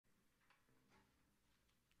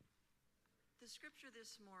scripture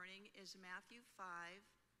this morning is Matthew 5,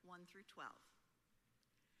 1 through 12.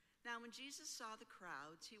 Now when Jesus saw the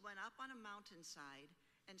crowds, he went up on a mountainside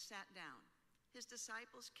and sat down. His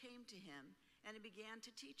disciples came to him, and he began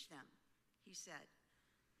to teach them. He said,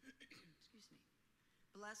 excuse me,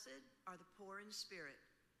 "Blessed are the poor in spirit,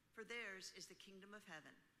 for theirs is the kingdom of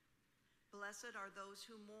heaven. Blessed are those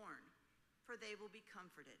who mourn, for they will be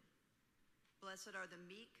comforted. Blessed are the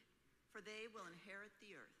meek, for they will inherit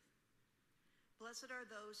the earth. Blessed are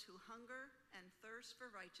those who hunger and thirst for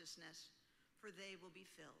righteousness, for they will be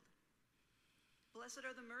filled. Blessed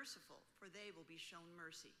are the merciful, for they will be shown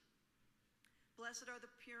mercy. Blessed are the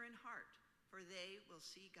pure in heart, for they will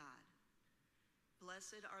see God.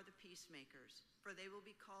 Blessed are the peacemakers, for they will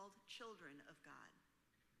be called children of God.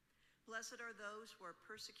 Blessed are those who are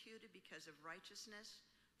persecuted because of righteousness,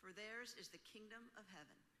 for theirs is the kingdom of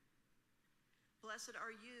heaven. Blessed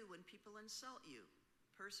are you when people insult you,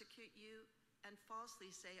 persecute you, and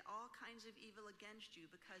falsely say all kinds of evil against you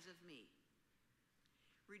because of me.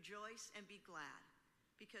 Rejoice and be glad,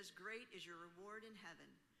 because great is your reward in heaven,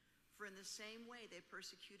 for in the same way they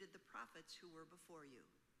persecuted the prophets who were before you."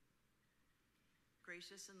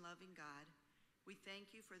 Gracious and loving God, we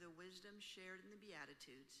thank you for the wisdom shared in the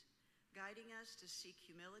Beatitudes, guiding us to seek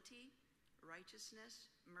humility,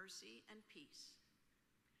 righteousness, mercy, and peace.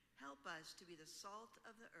 Help us to be the salt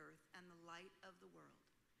of the earth and the light of the world,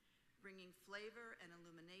 bringing flavor and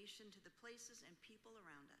illumination to the places and people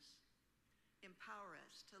around us. Empower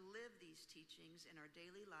us to live these teachings in our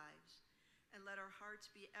daily lives, and let our hearts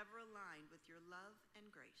be ever aligned with your love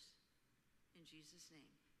and grace. In Jesus'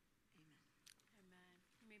 name, amen. Amen.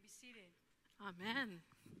 You may be seated. Amen.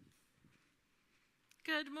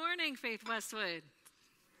 Good morning, Faith Westwood.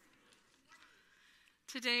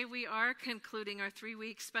 Today we are concluding our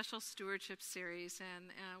 3-week special stewardship series,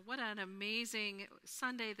 and what an amazing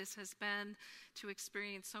Sunday this has been to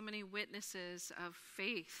experience so many witnesses of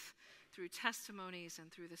faith through testimonies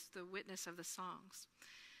and through the witness of the songs.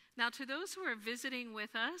 Now, to those who are visiting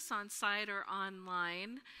with us on site or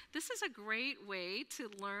online, this is a great way to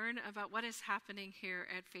learn about what is happening here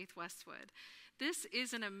at Faith Westwood. This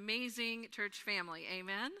is an amazing church family,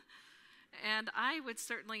 amen? And I would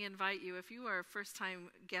certainly invite you, if you are a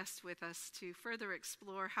first-time guest with us, to further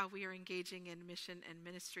explore how we are engaging in mission and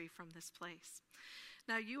ministry from this place.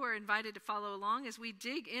 Now, you are invited to follow along as we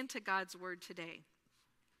dig into God's Word today.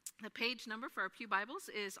 The page number for our Pew Bibles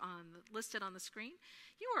is listed on the screen.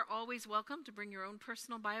 You are always welcome to bring your own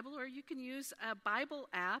personal Bible, or you can use a Bible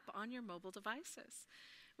app on your mobile devices.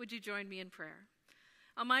 Would you join me in prayer?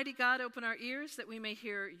 Almighty God, open our ears that we may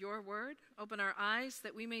hear your word, open our eyes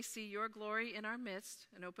that we may see your glory in our midst,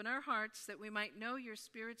 and open our hearts that we might know your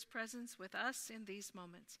Spirit's presence with us in these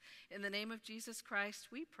moments. In the name of Jesus Christ,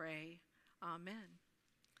 we pray. Amen.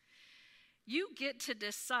 You get to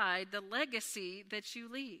decide the legacy that you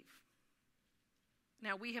leave.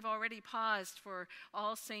 Now, we have already paused for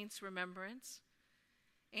All Saints' remembrance,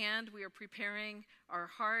 and we are preparing our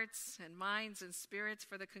hearts and minds and spirits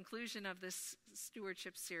for the conclusion of this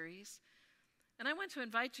stewardship series. And I want to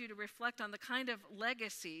invite you to reflect on the kind of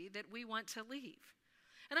legacy that we want to leave.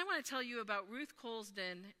 And I want to tell you about Ruth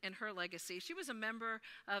Colsden and her legacy. She was a member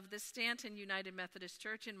of the Stanton United Methodist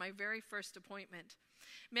Church in my very first appointment.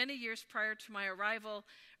 Many years prior to my arrival,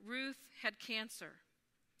 Ruth had cancer,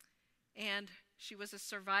 and she was a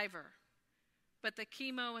survivor. But the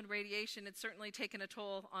chemo and radiation had certainly taken a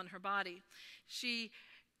toll on her body. She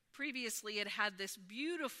previously had this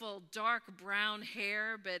beautiful dark brown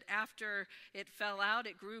hair, but after it fell out,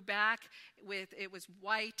 it grew back it was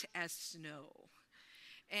white as snow.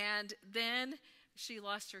 And then she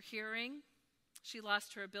lost her hearing. She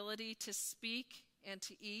lost her ability to speak and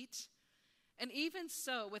to eat. And even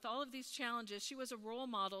so, with all of these challenges, she was a role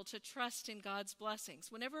model to trust in God's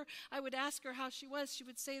blessings. Whenever I would ask her how she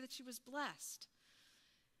would say that she was blessed.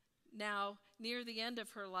 Now, near the end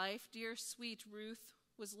of her life, dear sweet Ruth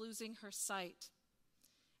was losing her sight.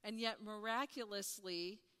 And yet,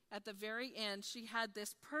 miraculously, at the very end, she had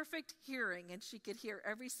this perfect hearing, and she could hear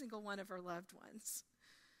every single one of her loved ones.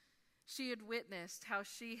 She had witnessed how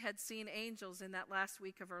she had seen angels in that last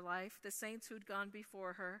week of her life, the saints who'd gone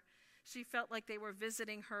before her. She felt like they were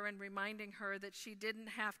visiting her and reminding her that she didn't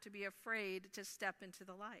have to be afraid to step into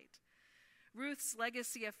the light. Ruth's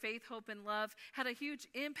legacy of faith, hope, and love had a huge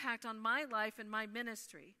impact on my life and my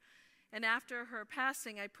ministry. And after her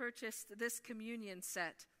passing, I purchased this communion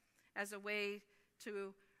set as a way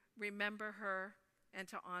to remember her and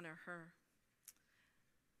to honor her.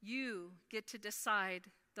 You get to decide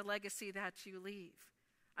the legacy that you leave.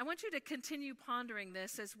 I want you to continue pondering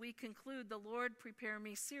this as we conclude the Lord Prepare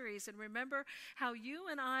Me series, and remember how you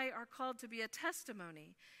and I are called to be a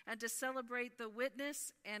testimony and to celebrate the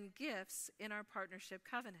witness and gifts in our partnership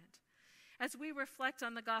covenant. As we reflect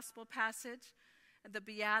on the gospel passage, the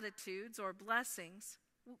Beatitudes or blessings,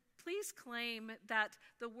 please claim that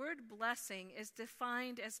the word blessing is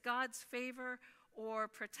defined as God's favor or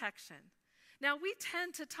protection. Now, we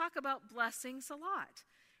tend to talk about blessings a lot.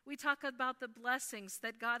 We talk about the blessings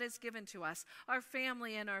that God has given to us, our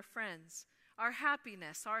family and our friends, our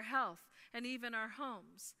happiness, our health, and even our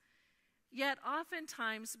homes. Yet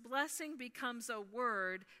oftentimes, blessing becomes a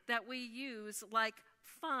word that we use like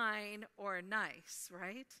fine or nice,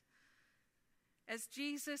 right? As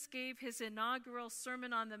Jesus gave his inaugural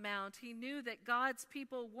Sermon on the Mount, he knew that God's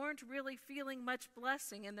people weren't really feeling much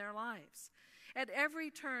blessing in their lives. At every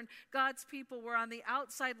turn, God's people were on the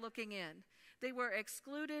outside looking in. They were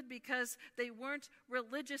excluded because they weren't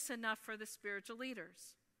religious enough for the spiritual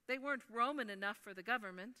leaders. They weren't Roman enough for the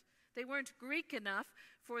government. They weren't Greek enough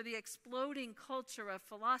for the exploding culture of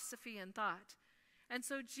philosophy and thought. And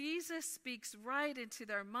so Jesus speaks right into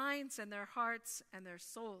their minds and their hearts and their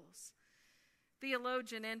souls.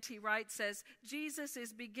 Theologian N.T. Wright says, Jesus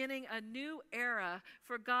is beginning a new era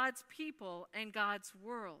for God's people and God's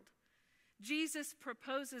world. Jesus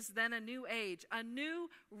proposes then a new age, a new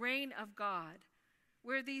reign of God,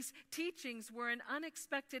 where these teachings were an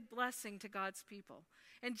unexpected blessing to God's people.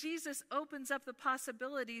 And Jesus opens up the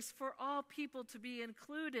possibilities for all people to be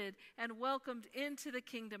included and welcomed into the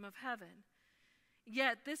kingdom of heaven.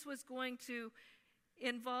 Yet this was going to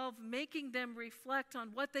involve making them reflect on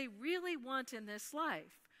what they really want in this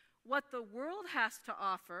life, what the world has to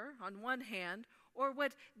offer on one hand, or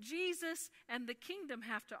what Jesus and the kingdom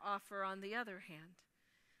have to offer on the other hand.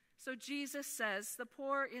 So Jesus says the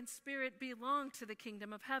poor in spirit belong to the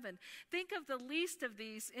kingdom of heaven. Think of the least of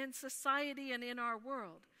these in society and in our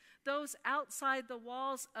world, those outside the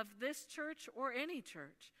walls of this church or any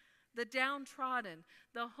church, the downtrodden,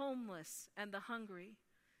 the homeless, and the hungry.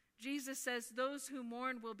 Jesus says those who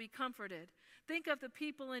mourn will be comforted. Think of the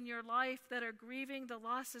people in your life that are grieving the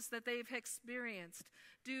losses that they've experienced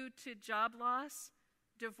due to job loss,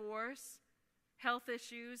 divorce, health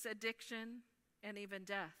issues, addiction, and even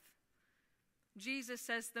death. Jesus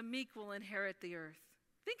says the meek will inherit the earth.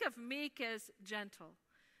 Think of meek as gentle.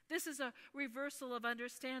 This is a reversal of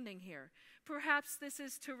understanding here. Perhaps this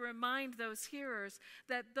is to remind those hearers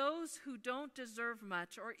that those who don't deserve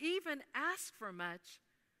much or even ask for much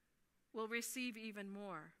will receive even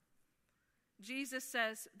more. Jesus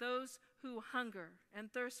says those who hunger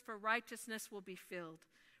and thirst for righteousness will be filled.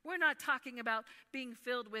 We're not talking about being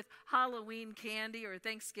filled with Halloween candy or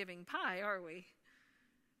Thanksgiving pie, are we?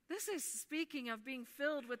 This is speaking of being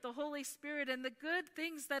filled with the Holy Spirit and the good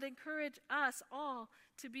things that encourage us all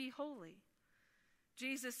to be holy.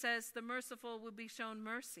 Jesus says the merciful will be shown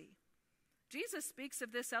mercy. Jesus speaks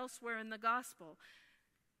of this elsewhere in the gospel.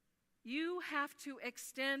 You have to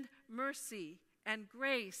extend mercy and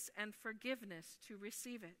grace and forgiveness to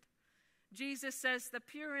receive it. Jesus says the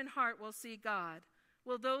pure in heart will see God.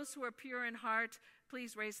 Will those who are pure in heart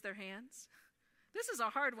please raise their hands? This is a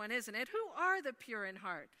hard one, isn't it? Who are the pure in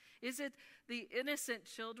heart? Is it the innocent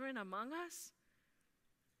children among us?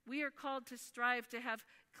 We are called to strive to have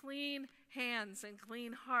clean hands and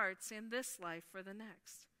clean hearts in this life for the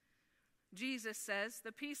next. Jesus says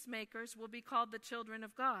the peacemakers will be called the children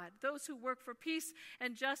of God. Those who work for peace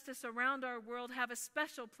and justice around our world have a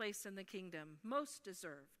special place in the kingdom, most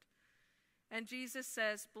deserved. And Jesus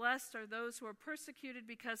says, blessed are those who are persecuted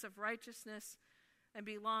because of righteousness and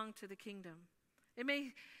belong to the kingdom. It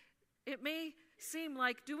may seem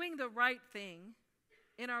like doing the right thing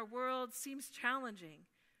in our world seems challenging.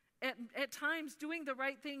 At times, doing the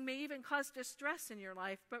right thing may even cause distress in your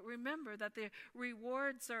life, but remember that the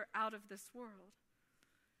rewards are out of this world.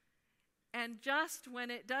 And just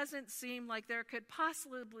when it doesn't seem like there could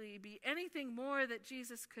possibly be anything more that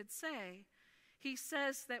Jesus could say, he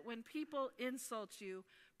says that when people insult you,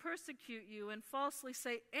 persecute you, and falsely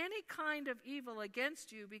say any kind of evil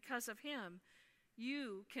against you because of him,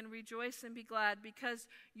 you can rejoice and be glad because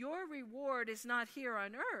your reward is not here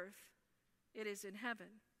on earth, it is in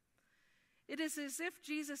heaven. It is as if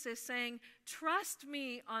Jesus is saying, trust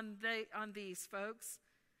me on these folks.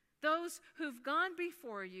 Those who've gone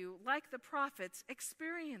before you, like the prophets,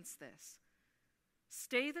 experience this.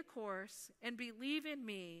 Stay the course and believe in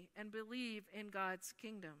me and believe in God's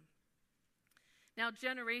kingdom. Now,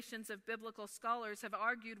 generations of biblical scholars have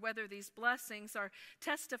argued whether these blessings are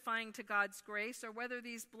testifying to God's grace or whether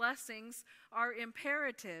these blessings are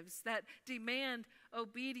imperatives that demand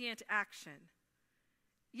obedient action.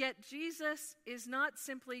 Yet Jesus is not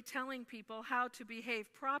simply telling people how to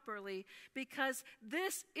behave properly, because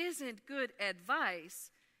this isn't good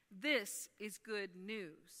advice. This is good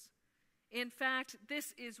news. In fact,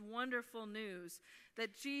 this is wonderful news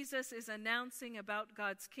that Jesus is announcing about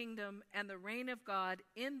God's kingdom and the reign of God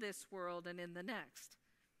in this world and in the next.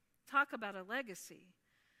 Talk about a legacy.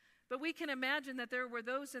 But we can imagine that there were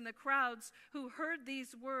those in the crowds who heard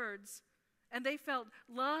these words and they felt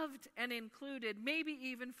loved and included, maybe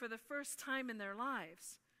even for the first time in their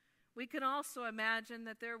lives. We can also imagine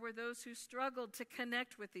that there were those who struggled to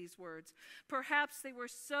connect with these words. Perhaps they were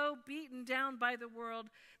so beaten down by the world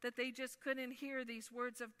that they just couldn't hear these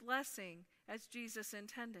words of blessing as Jesus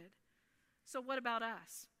intended. So what about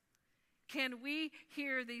us? Can we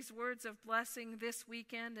hear these words of blessing this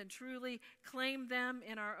weekend and truly claim them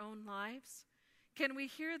in our own lives? Can we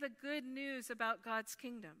hear the good news about God's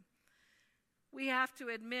kingdom? We have to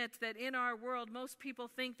admit that in our world, most people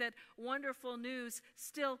think that wonderful news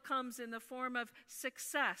still comes in the form of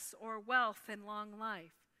success or wealth and long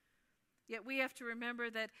life. Yet we have to remember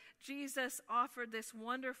that Jesus offered this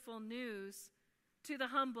wonderful news to the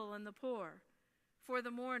humble and the poor, for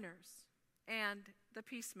the mourners and the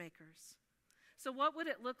peacemakers. So what would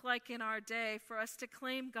it look like in our day for us to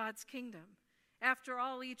claim God's kingdom? After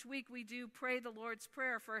all, each week we do pray the Lord's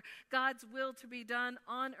Prayer for God's will to be done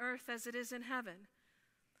on earth as it is in heaven.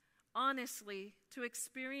 Honestly, to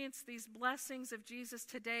experience these blessings of Jesus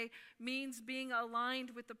today means being aligned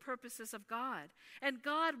with the purposes of God. And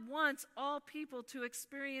God wants all people to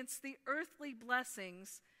experience the earthly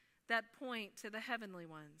blessings that point to the heavenly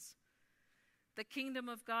ones. The kingdom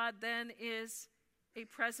of God then is a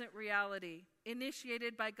present reality,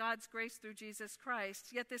 initiated by God's grace through Jesus Christ.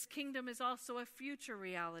 Yet this kingdom is also a future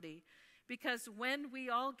reality, because when we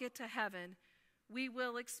all get to heaven, we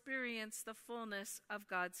will experience the fullness of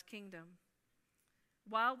God's kingdom.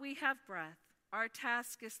 While we have breath, our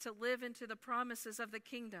task is to live into the promises of the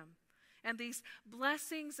kingdom. And these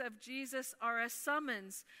blessings of Jesus are a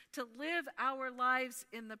summons to live our lives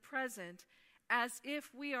in the present as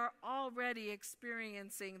if we are already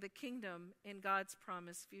experiencing the kingdom in God's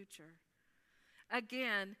promised future.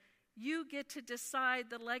 Again, you get to decide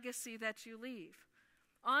the legacy that you leave.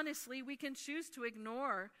 Honestly, we can choose to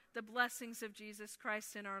ignore the blessings of Jesus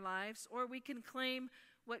Christ in our lives, or we can claim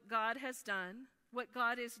what God has done, what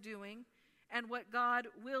God is doing, and what God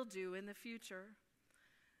will do in the future.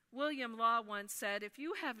 William Law once said, "If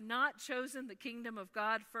you have not chosen the kingdom of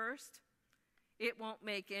God first, it won't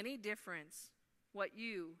make any difference what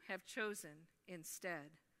you have chosen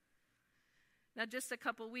instead." Now, just a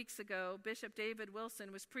couple weeks ago, Bishop David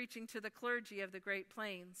Wilson was preaching to the clergy of the Great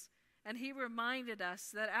Plains, and he reminded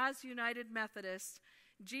us that as United Methodists,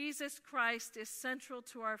 Jesus Christ is central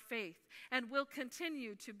to our faith and will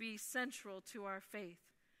continue to be central to our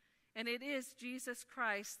faith. And it is Jesus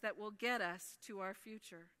Christ that will get us to our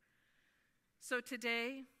future. So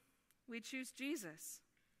today, we choose Jesus.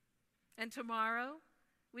 And tomorrow,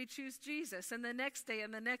 we choose Jesus. And the next day,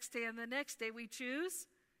 and the next day, and the next day, we choose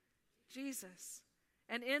Jesus.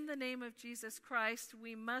 And in the name of Jesus Christ,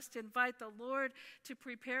 we must invite the Lord to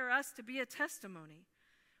prepare us to be a testimony.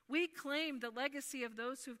 We claim the legacy of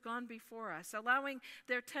those who've gone before us, allowing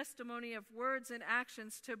their testimony of words and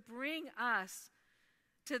actions to bring us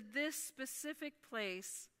to this specific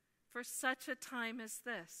place for such a time as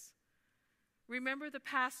this. Remember the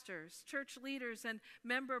pastors, church leaders, and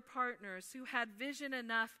member partners who had vision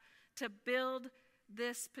enough to build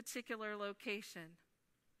this particular location,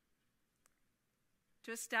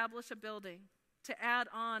 to establish a building, to add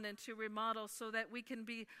on and to remodel so that we can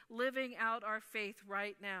be living out our faith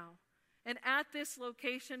right now. And at this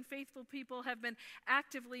location, faithful people have been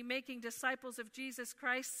actively making disciples of Jesus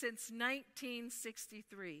Christ since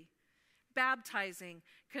 1963, baptizing,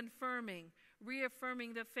 confirming,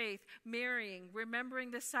 reaffirming the faith, marrying,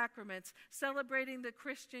 remembering the sacraments, celebrating the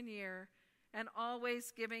Christian year, and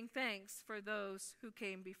always giving thanks for those who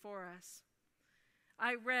came before us.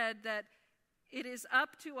 I read that it is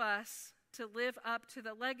up to us to live up to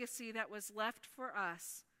the legacy that was left for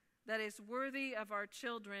us, that is worthy of our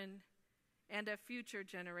children and of future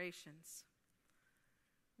generations.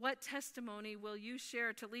 What testimony will you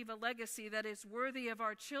share to leave a legacy that is worthy of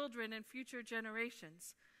our children and future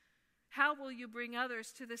generations? How will you bring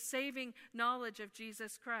others to the saving knowledge of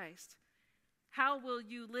Jesus Christ? How will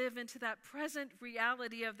you live into that present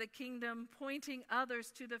reality of the kingdom, pointing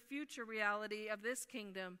others to the future reality of this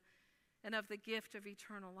kingdom and of the gift of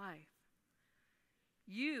eternal life?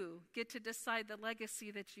 You get to decide the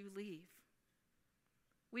legacy that you leave.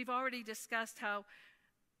 We've already discussed how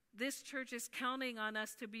this church is counting on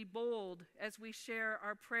us to be bold as we share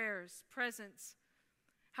our prayers, presence,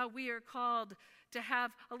 how we are called to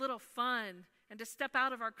have a little fun and to step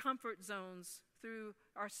out of our comfort zones through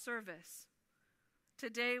our service.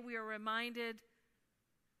 Today we are reminded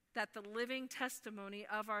that the living testimony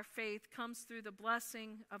of our faith comes through the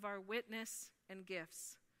blessing of our witness and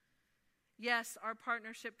gifts. Yes, our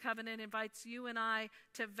partnership covenant invites you and I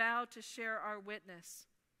to vow to share our witness,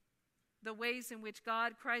 the ways in which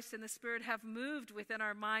God, Christ, and the Spirit have moved within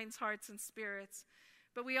our minds, hearts, and spirits.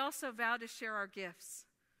 But we also vow to share our gifts.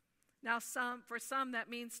 Now, for some, that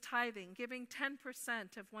means tithing, giving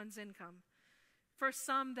 10% of one's income. For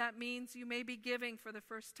some, that means you may be giving for the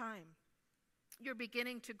first time. You're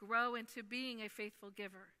beginning to grow into being a faithful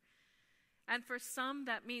giver. And for some,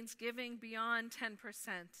 that means giving beyond 10%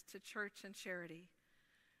 to church and charity.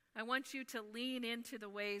 I want you to lean into the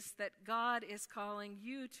ways that God is calling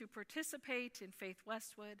you to participate in Faith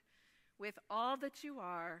Westwood with all that you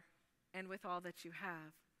are and with all that you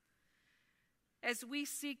have. As we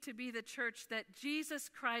seek to be the church that Jesus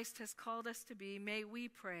Christ has called us to be, may we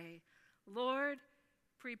pray, Lord,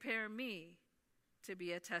 prepare me to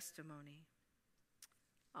be a testimony.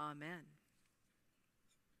 Amen.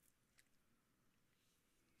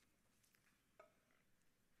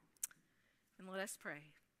 And let us pray.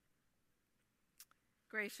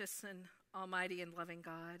 Gracious and almighty and loving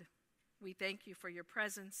God, we thank you for your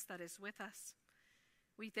presence that is with us.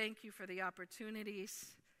 We thank you for the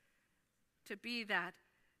opportunities to be that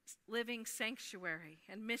living sanctuary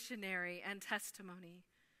and missionary and testimony.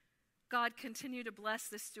 God, continue to bless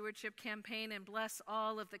this stewardship campaign and bless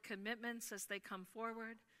all of the commitments as they come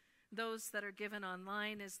forward, those that are given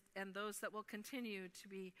online and those that will continue to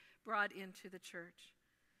be brought into the church.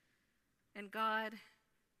 And God,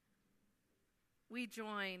 we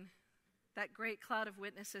join that great cloud of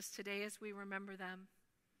witnesses today as we remember them,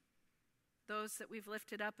 those that we've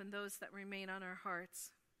lifted up and those that remain on our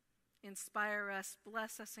hearts. Inspire us,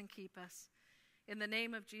 bless us, and keep us. In the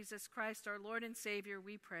name of Jesus Christ, our Lord and Savior,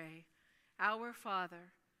 we pray. Our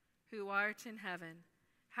Father, who art in heaven,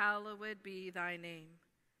 hallowed be thy name.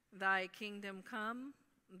 Thy kingdom come,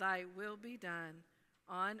 thy will be done,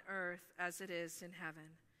 on earth as it is in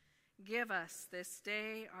heaven. Give us this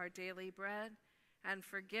day our daily bread, and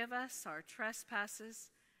forgive us our trespasses,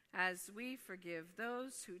 as we forgive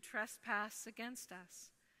those who trespass against us.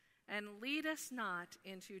 And lead us not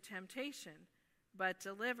into temptation, but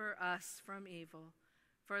deliver us from evil.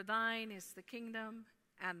 For thine is the kingdom,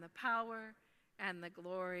 and the power, and the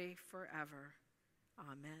glory forever.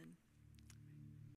 Amen.